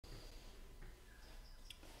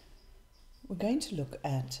We're going to look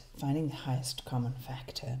at finding the highest common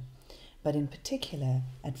factor, but in particular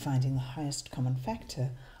at finding the highest common factor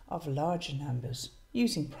of larger numbers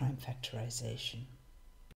using prime factorization.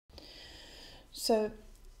 So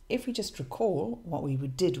if we just recall what we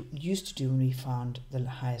used to do when we found the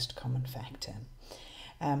highest common factor,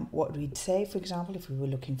 what we'd say, for example, if we were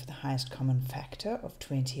looking for the highest common factor of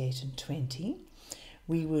 28 and 20,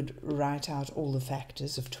 we would write out all the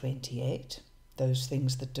factors of 28, those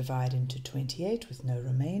things that divide into 28 with no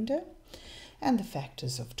remainder, and the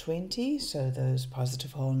factors of 20, so those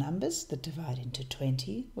positive whole numbers that divide into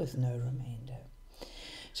 20 with no remainder.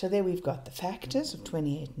 So there we've got the factors of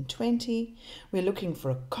 28 and 20. We're looking for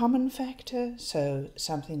a common factor, so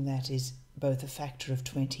something that is both a factor of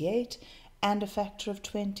 28 and a factor of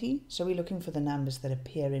 20. So we're looking for the numbers that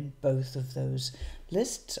appear in both of those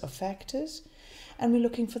lists of factors, and we're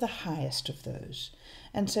looking for the highest of those.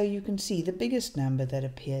 And so you can see the biggest number that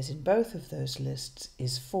appears in both of those lists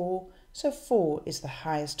is 4. So 4 is the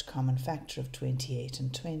highest common factor of 28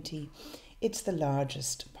 and 20. It's the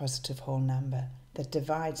largest positive whole number that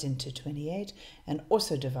divides into 28 and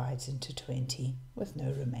also divides into 20 with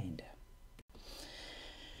no remainder.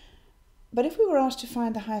 But if we were asked to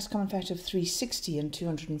find the highest common factor of 360 and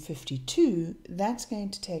 252, that's going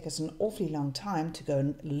to take us an awfully long time to go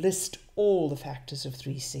and list all the factors of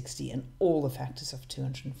 360 and all the factors of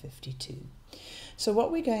 252. So what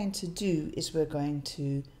we're going to do is we're going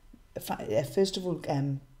to, first of all,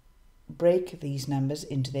 break these numbers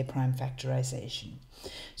into their prime factorization.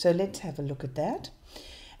 So let's have a look at that.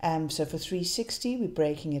 So for 360, we're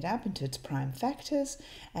breaking it up into its prime factors,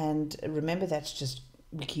 and remember that's just,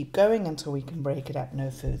 we keep going until we can break it up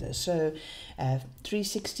no further. So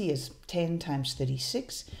 360 is 10 times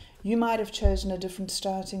 36. You might have chosen a different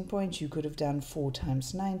starting point. You could have done 4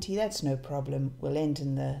 times 90. That's no problem. We'll end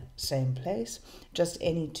in the same place. Just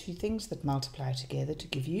any two things that multiply together to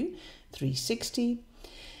give you 360.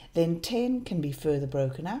 Then 10 can be further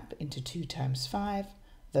broken up into 2 times 5.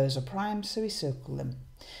 Those are prime, so we circle them.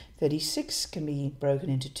 36 can be broken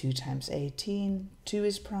into 2 times 18. 2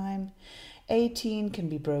 is prime. 18 can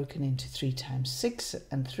be broken into 3 times 6,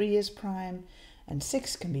 and 3 is prime. And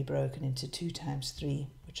 6 can be broken into 2 times 3,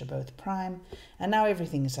 which are both prime. And now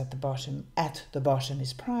everything is at the bottom. At the bottom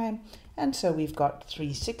is prime. And so we've got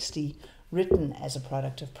 360 written as a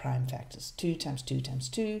product of prime factors. 2 times 2 times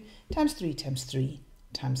 2 times 3 times 3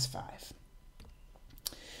 times 5.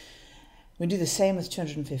 We do the same with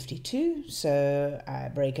 252, so I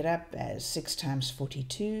break it up as 6 times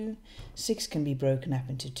 42. 6 can be broken up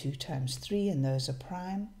into 2 times 3, and those are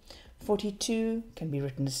prime. 42 can be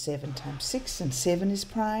written as 7 times 6, and 7 is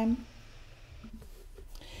prime.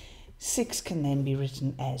 6 can then be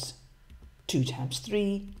written as 2 times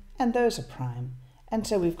 3, and those are prime. And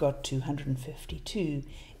so we've got 252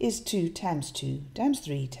 is 2 times 2 times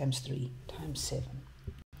 3 times 3 times 7.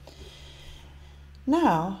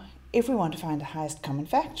 Now, if we want to find the highest common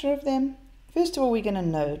factor of them, first of all, we're going to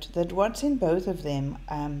note that what's in both of them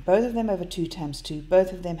over 2 times 2,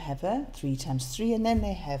 both of them have a 3 times 3, and then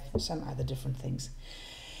they have some other different things.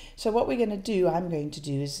 So what I'm going to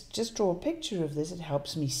do is just draw a picture of this. It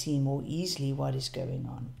helps me see more easily what is going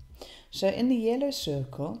on. So in the yellow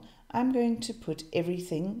circle, I'm going to put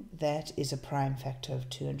everything that is a prime factor of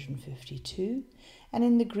 252, and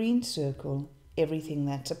in the green circle, everything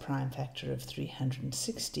that's a prime factor of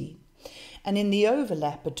 360. And in the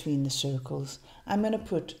overlap between the circles, I'm going to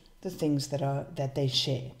put the things that they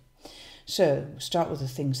share. So start with the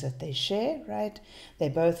things that they share, right? They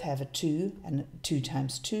both have a 2 and 2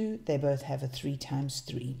 times 2. They both have a 3 times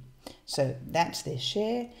 3. So that's their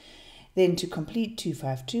share. Then to complete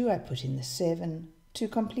 252, I put in the 7. To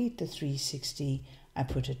complete the 360, I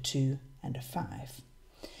put a 2 and a 5.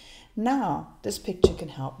 Now, this picture can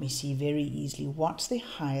help me see very easily what's the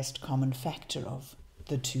highest common factor of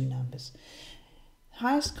the two numbers.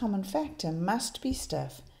 Highest common factor must be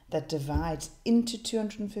stuff that divides into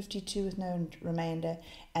 252 with no remainder,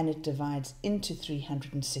 and it divides into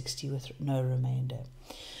 360 with no remainder.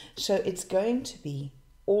 So it's going to be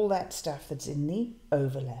all that stuff that's in the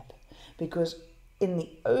overlap, because in the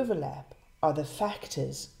overlap are the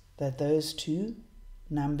factors that those two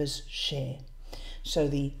numbers share. So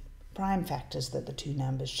the prime factors that the two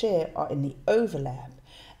numbers share are in the overlap,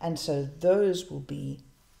 and so those will be,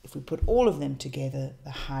 if we put all of them together,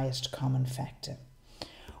 the highest common factor.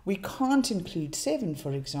 We can't include 7,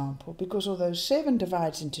 for example, because although 7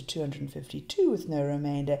 divides into 252 with no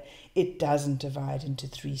remainder, it doesn't divide into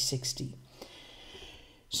 360.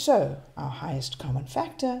 So our highest common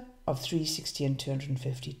factor of 360 and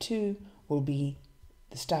 252 will be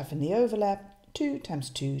the stuff in the overlap 2 times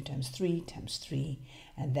 2 times 3 times 3,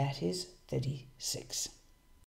 and that is 36.